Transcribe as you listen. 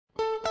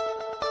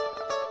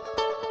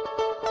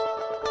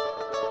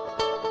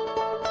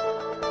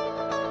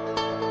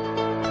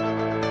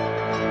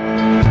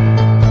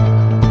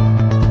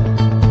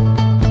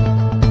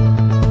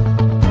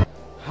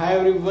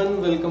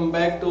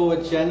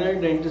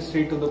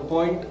dentistry to the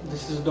point.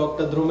 This is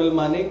Dr. Drumil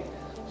Manik.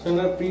 So in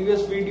our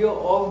previous video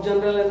of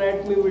general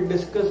anatomy, we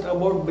discussed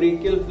about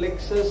brachial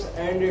plexus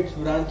and its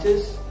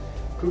branches.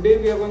 Today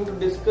we are going to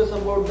discuss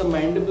about the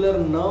mandibular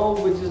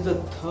nerve, which is the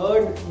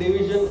third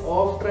division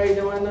of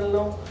trigeminal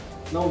nerve.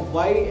 Now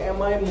why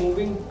am I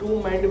moving to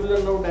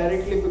mandibular nerve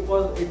directly?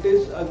 Because it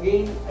is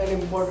again an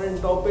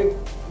important topic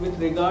with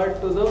regard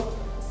to the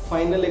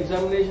final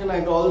examination.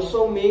 I'd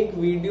also make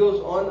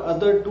videos on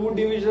other two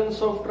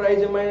divisions of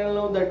trigeminal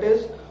nerve, that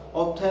is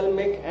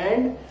ophthalmic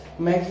and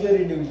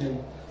maxillary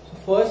division. So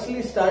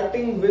firstly,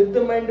 starting with the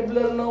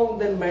mandibular nerve,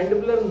 then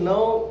mandibular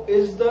nerve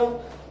is the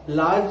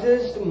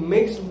largest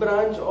mixed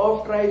branch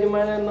of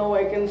trigeminal nerve.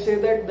 I can say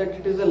that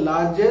it is the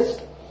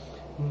largest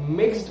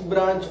mixed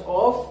branch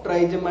of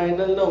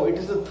trigeminal nerve. It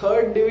is the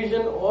third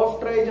division of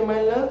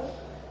trigeminal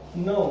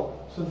nerve.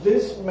 So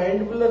this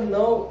mandibular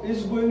nerve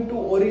is going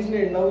to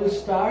originate. Now we'll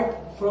start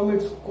from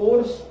its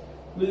course.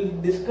 We'll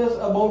discuss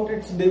about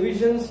its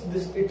divisions,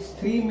 its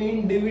three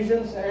main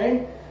divisions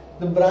and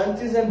the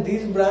branches, and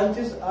these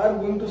branches are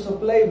going to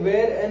supply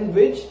where and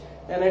which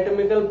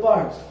anatomical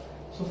parts.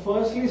 So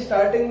firstly,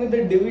 starting with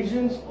the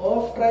divisions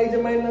of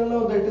trigeminal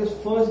nerve, that is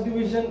first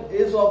division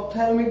is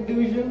ophthalmic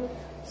division,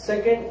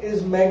 second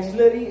is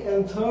maxillary,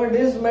 and third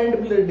is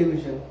mandibular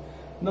division.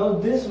 Now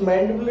this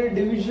mandibular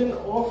division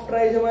of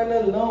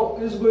trigeminal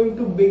nerve is going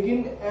to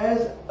begin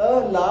as a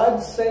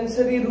large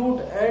sensory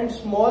root and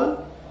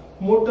small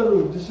motor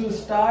root. This will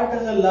start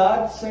as a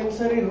large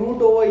sensory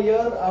root over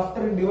here.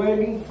 After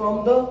dividing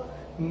from the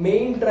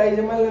main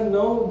trigeminal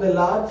nerve, the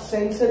large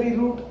sensory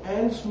root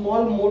and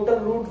small motor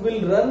root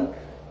will run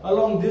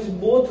along. This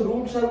both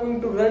roots are going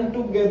to run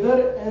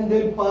together and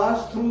they'll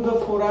pass through the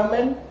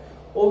foramen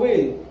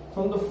ovale.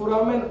 From the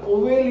foramen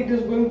ovale, it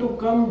is going to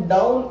come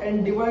down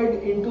and divide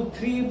into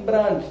three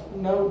branches.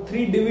 Now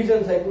three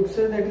divisions, I could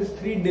say, that is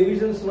three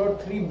divisions,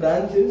 not three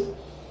branches.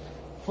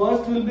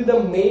 First will be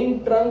the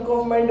main trunk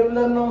of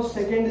mandibular nerve,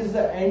 second is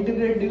the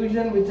anterior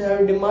division, which I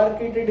have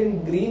demarcated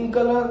in green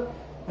color,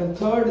 and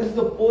third is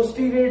the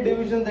posterior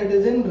division, that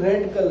is in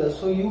red color.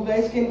 So you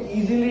guys can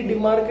easily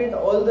demarcate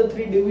all the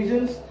three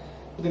divisions.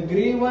 The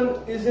grey one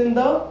is in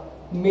the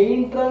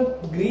main trunk,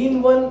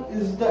 green one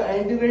is the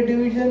anterior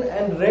division,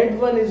 and red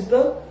one is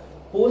the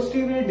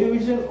posterior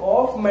division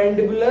of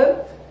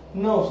mandibular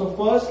nerve. So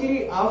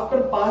firstly,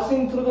 after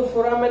passing through the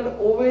foramen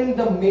ovale,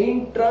 the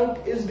main trunk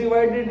is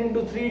divided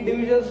into three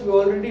divisions. We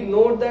already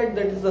know that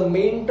is the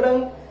main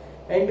trunk,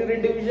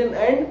 anterior division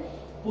and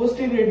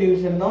posterior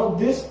division. Now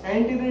this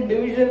anterior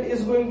division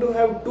is going to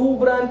have two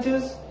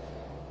branches.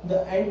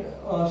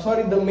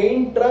 The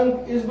main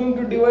trunk is going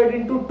to divide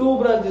into two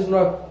branches,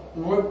 not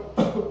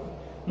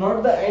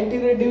the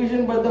anterior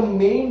division, but the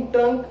main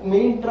trunk.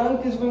 Main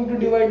trunk is going to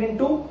divide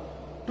into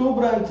two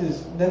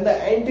branches. Then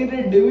the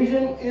anterior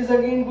division is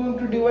again going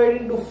to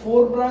divide into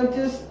four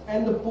branches,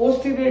 and the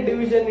posterior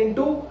division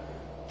into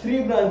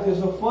three branches.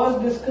 So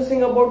first,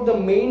 discussing about the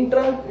main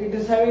trunk, it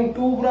is having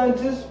two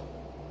branches.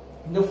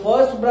 The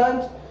first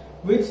branch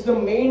which the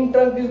main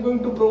trunk is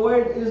going to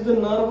provide is the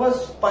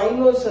nervus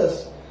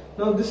spinosus.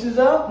 Now this is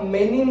a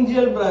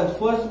meningeal branch.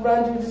 First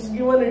branch which is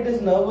given, it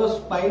is nervus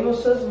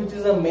spinosus, which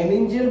is a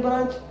meningeal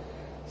branch.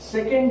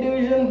 Second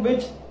division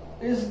which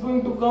is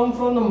going to come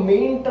from the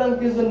main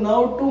trunk is the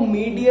nerve to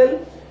medial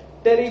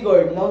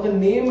pterygoid. Now the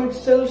name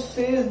itself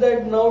says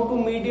that nerve to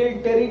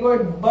medial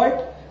pterygoid,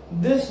 but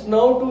this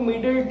nerve to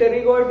medial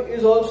pterygoid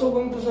is also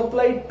going to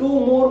supply two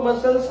more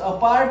muscles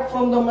apart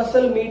from the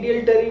muscle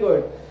medial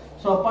pterygoid.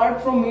 So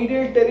apart from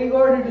medial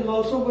pterygoid, it is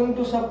also going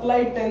to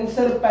supply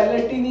tensor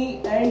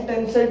palatini and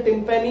tensor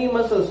tympani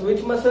muscles.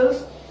 Which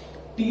muscles?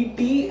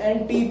 TT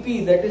and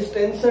TP, that is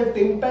tensor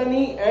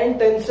tympani and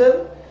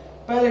tensor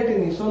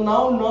palatini. So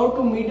now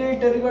to medial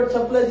pterygoid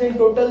supplies in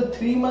total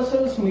three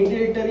muscles: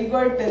 medial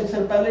pterygoid,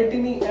 tensor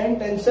palatini and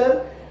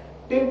tensor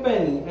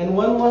tympani. And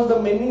one was the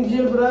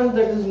meningeal branch,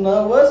 that is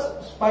nervus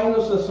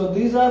spinosus. So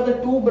these are the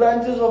two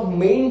branches of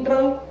main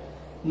trunk.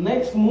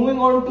 Next, moving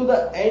on to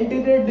the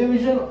anterior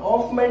division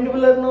of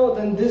mandibular nerve,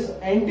 then this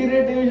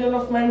anterior division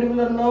of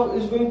mandibular nerve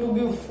is going to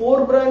give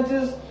four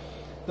branches.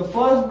 The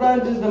first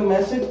branch is the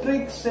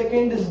mesenteric,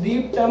 second is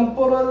deep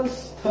temporal,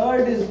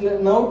 third is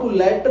now to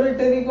lateral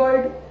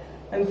pterygoid,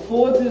 and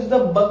fourth is the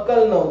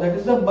buccal nerve, that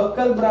is the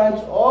buccal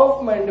branch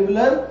of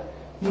mandibular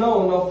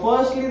nerve. Now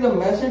firstly, the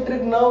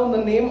mesenteric nerve,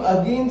 the name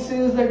again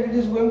says that it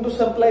is going to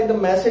supply the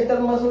masseter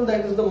muscle,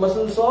 that is the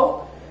muscles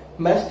of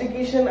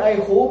mastication. I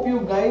hope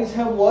you guys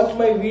have watched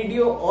my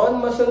video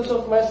on muscles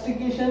of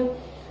mastication,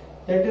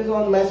 that is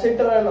on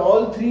masseter, and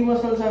all three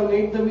muscles I have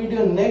made the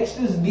video. Next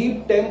is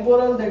deep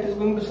temporal, that is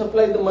going to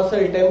supply the muscle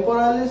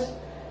temporalis.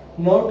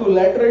 Now to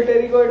lateral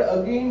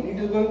pterygoid, again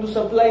it is going to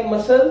supply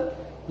muscle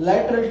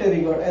lateral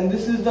pterygoid, and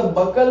this is the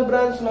buccal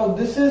branch. Now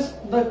this is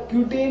the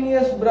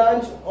cutaneous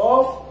branch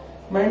of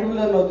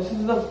mandibular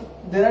nerve.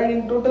 There are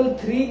in total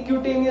three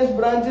cutaneous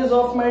branches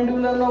of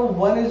mandibular nerve.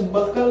 One is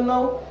buccal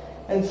nerve,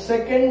 and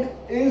second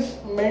is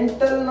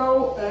mental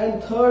nerve,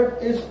 and third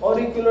is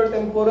auricular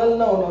temporal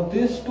nerve. Now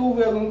these two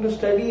we are going to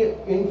study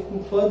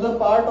in further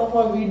part of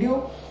our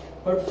video.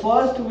 But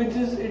first,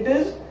 it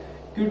is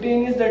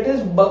cutaneous, that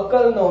is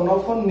buccal nerve. Now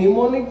for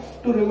mnemonic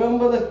to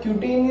remember the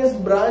cutaneous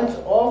branch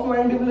of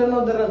mandibular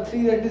nerve, there are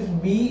three, that is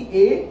B,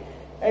 A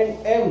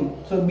and M.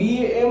 So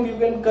B, A, M, you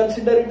can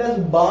consider it as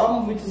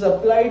balm which is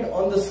applied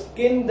on the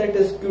skin, that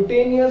is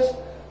cutaneous.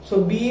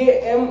 So B,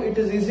 A, M, it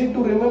is easy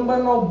to remember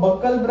now.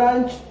 Buccal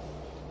branch,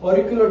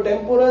 auricular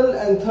temporal,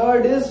 and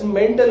third is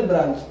mental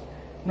branch.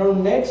 Now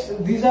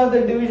next, these are the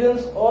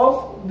divisions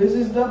of, this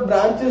is the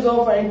branches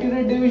of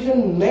anterior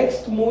division.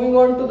 Next, moving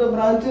on to the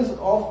branches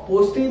of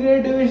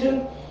posterior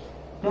division.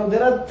 Now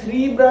there are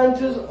three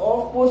branches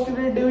of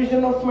posterior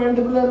division of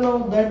mandibular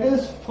nerve. That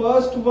is,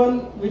 first one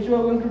which we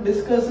are going to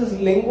discuss is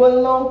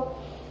lingual nerve,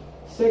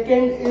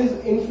 second is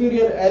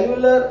inferior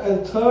alveolar,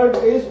 and third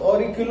is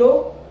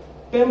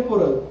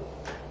auriculotemporal.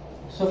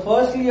 So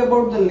firstly,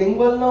 about the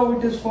lingual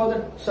nerve, it is for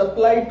the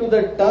supply to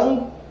the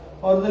tongue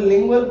or the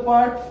lingual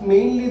part,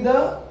 mainly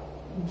the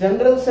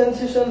general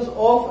sensations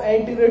of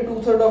anterior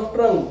two-thirds of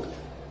trunk,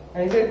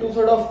 anterior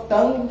two-thirds of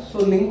tongue. So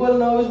lingual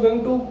nerve is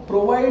going to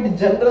provide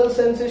general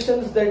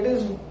sensations, that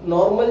is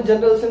normal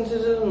general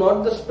sensations,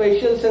 not the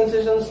special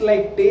sensations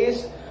like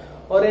taste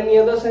or any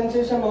other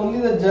sensation.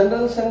 Only the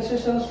general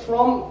sensations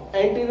from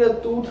anterior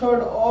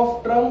two-thirds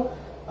of trunk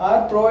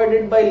are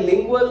provided by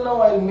lingual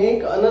nerve. I will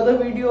make another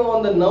video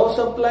on the nerve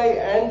supply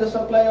and the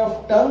supply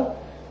of tongue.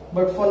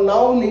 But for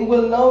now,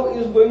 lingual nerve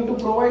is going to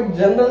provide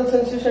general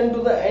sensation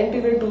to the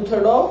anterior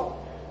two-thirds of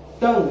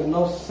tongue.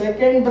 Now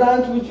second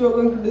branch which we are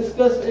going to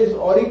discuss is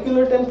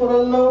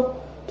auriculotemporal nerve.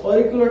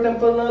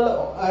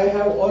 Auriculotemporal, I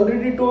have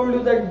already told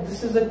you that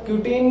this is a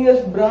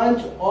cutaneous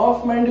branch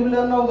of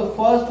mandibular nerve. The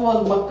first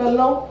was buccal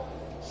nerve,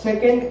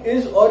 second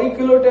is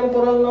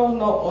auriculotemporal nerve.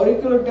 Now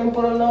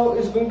auriculotemporal nerve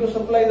is going to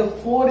supply the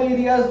four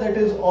areas, that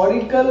is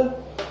auricle,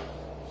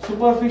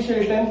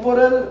 superficial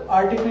temporal,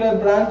 articular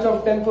branch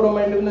of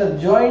temporomandibular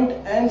joint,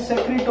 and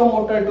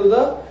secretomotor to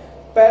the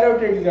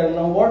parotid gland.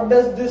 Now what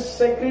does this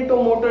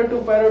secretomotor to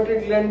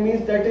parotid gland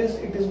means? That is,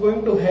 it is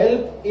going to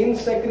help in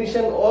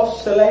secretion of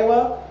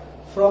saliva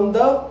from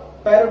the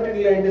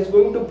parotid gland. It is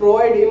going to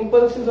provide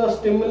impulses or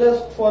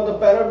stimulus for the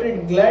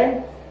parotid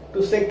gland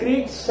to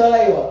secrete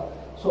saliva.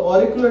 So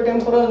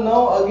auriculotemporal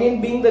nerve, again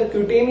being the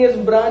cutaneous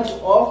branch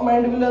of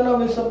mandibular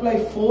nerve, will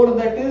supply four,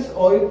 that is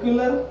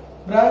auricular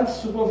branch,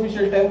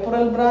 superficial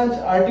temporal branch,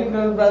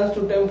 articular branch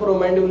to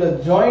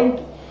temporomandibular joint,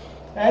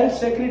 and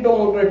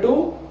secretomotor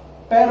to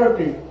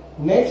parotid.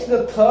 Next,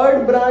 the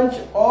third branch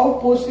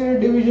of posterior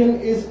division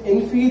is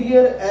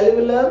inferior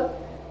alveolar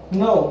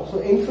nerve. So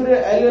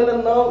inferior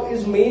alveolar nerve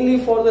is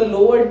mainly for the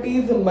lower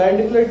teeth, the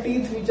mandibular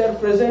teeth which are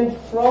present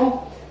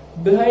from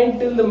behind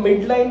till the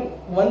midline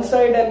one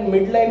side and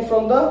midline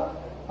from the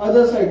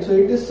other side. So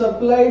it is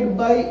supplied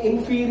by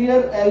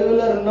inferior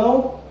alveolar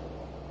nerve.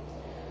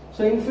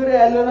 So inferior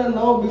alveolar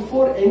nerve,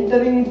 before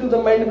entering into the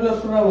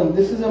mandibular foramen,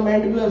 this is a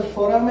mandibular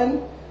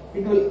foramen,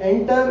 it will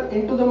enter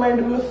into the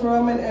mandibular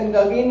foramen and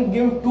again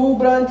give two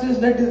branches,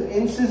 that is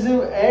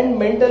incisive and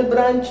mental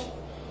branch.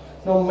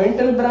 Now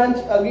mental branch,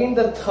 again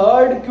the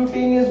third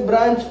cutaneous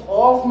branch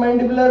of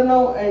mandibular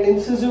nerve, and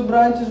incisive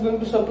branch is going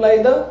to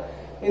supply the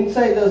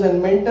incisors,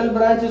 and mental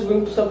branch is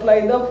going to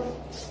supply the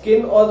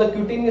skin or the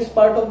cutaneous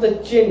part of the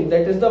chin,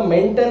 that is the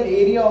mental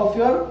area of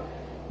your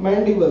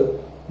mandible.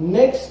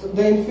 Next,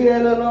 the inferior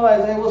alveolar nerve,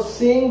 as I was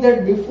saying,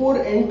 that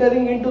before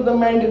entering into the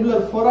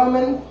mandibular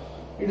foramen,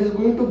 it is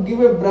going to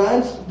give a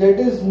branch, that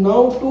is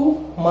now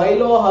to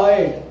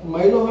mylohyoid.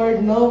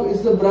 Mylohyoid nerve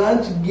is the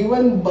branch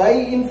given by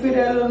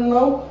inferior alveolar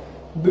nerve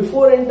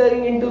before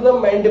entering into the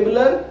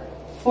mandibular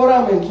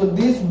foramen. So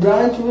this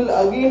branch will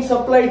again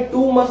supply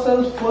two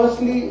muscles.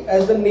 Firstly,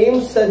 as the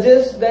name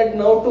suggests, that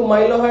now to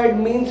mylohyoid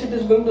means it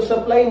is going to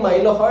supply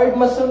mylohyoid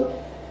muscle.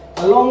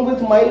 Along with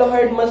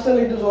mylohyoid muscle,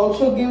 it is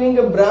also giving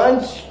a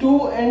branch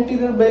to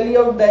anterior belly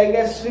of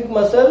digastric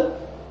muscle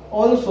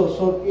also.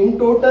 So in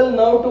total,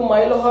 now to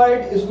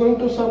mylohyoid is going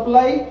to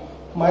supply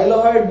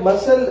mylohyoid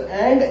muscle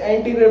and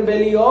anterior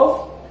belly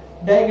of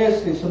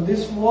digastric. So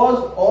this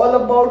was all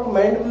about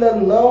mandibular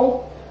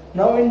nerve.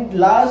 Now in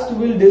last,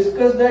 we will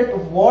discuss that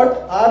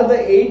what are the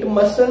 8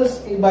 muscles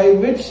by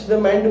which the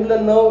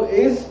mandibular nerve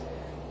is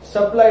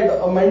supplied.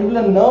 A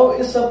mandibular nerve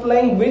is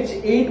supplying which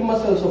 8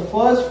 muscles. So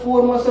first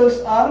 4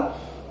 muscles are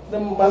the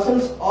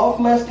muscles of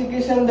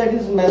mastication, that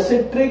is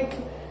mesenteric,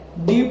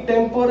 deep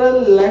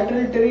temporal,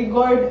 lateral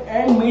pterygoid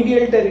and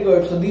medial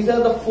pterygoid. So these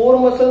are the 4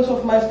 muscles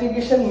of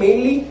mastication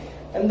mainly,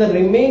 and the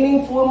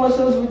remaining 4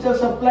 muscles which are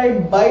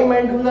supplied by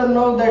mandibular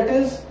nerve, that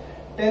is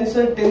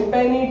tensor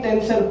tympani,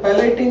 tensor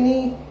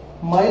palatini,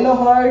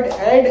 mylohyoid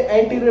and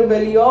anterior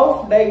belly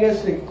of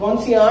digastric. कौन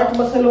सी 8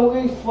 muscle हो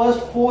गई? First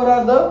 4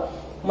 are the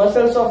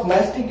muscles of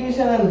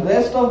mastication and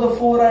rest of the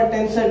 4 are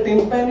tensor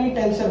tympani,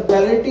 tensor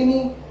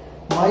palatini,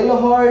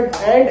 mylohyoid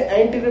and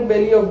anterior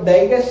belly of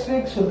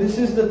digastric. So this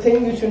is the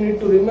thing which you need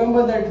to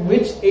remember, that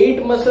which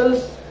 8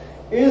 muscles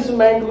is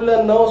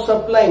mandibular nerve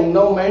supplying.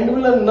 Now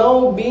mandibular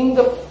nerve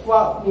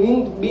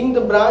being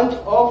the branch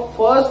of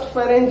first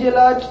pharyngeal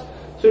arch,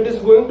 so it is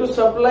going to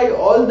supply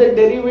all the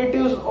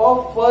derivatives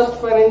of first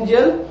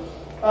pharyngeal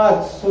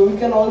arch. So we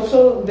can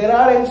also, there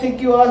are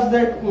MCQ asks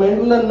that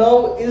mandibular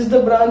nerve is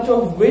the branch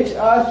of which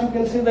arch. You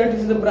can see that it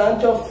is the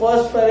branch of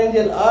first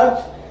pharyngeal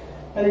arch,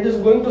 and it is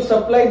going to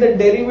supply the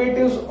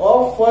derivatives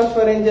of first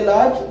pharyngeal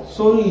arch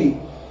solely.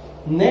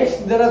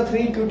 Next, there are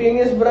three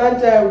cutaneous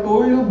branch. I have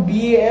told you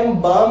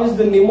BAM is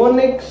the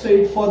mnemonic.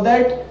 So for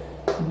that,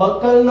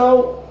 buccal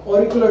nerve,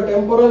 auricular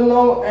temporal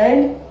nerve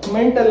and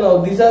mental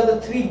nerve. These are the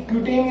three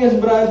cutaneous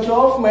branch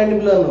of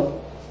mandibular nerve.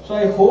 So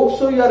I hope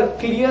so you are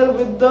clear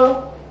with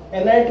the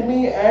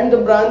anatomy and the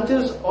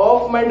branches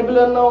of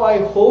mandibular nerve.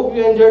 I hope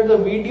you enjoyed the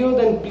video.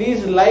 Then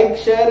please like,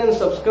 share and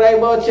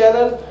subscribe our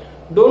channel.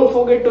 Don't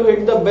forget to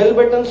hit the bell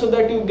button so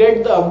that you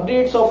get the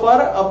updates of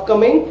our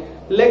upcoming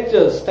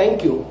lectures.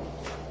 Thank you.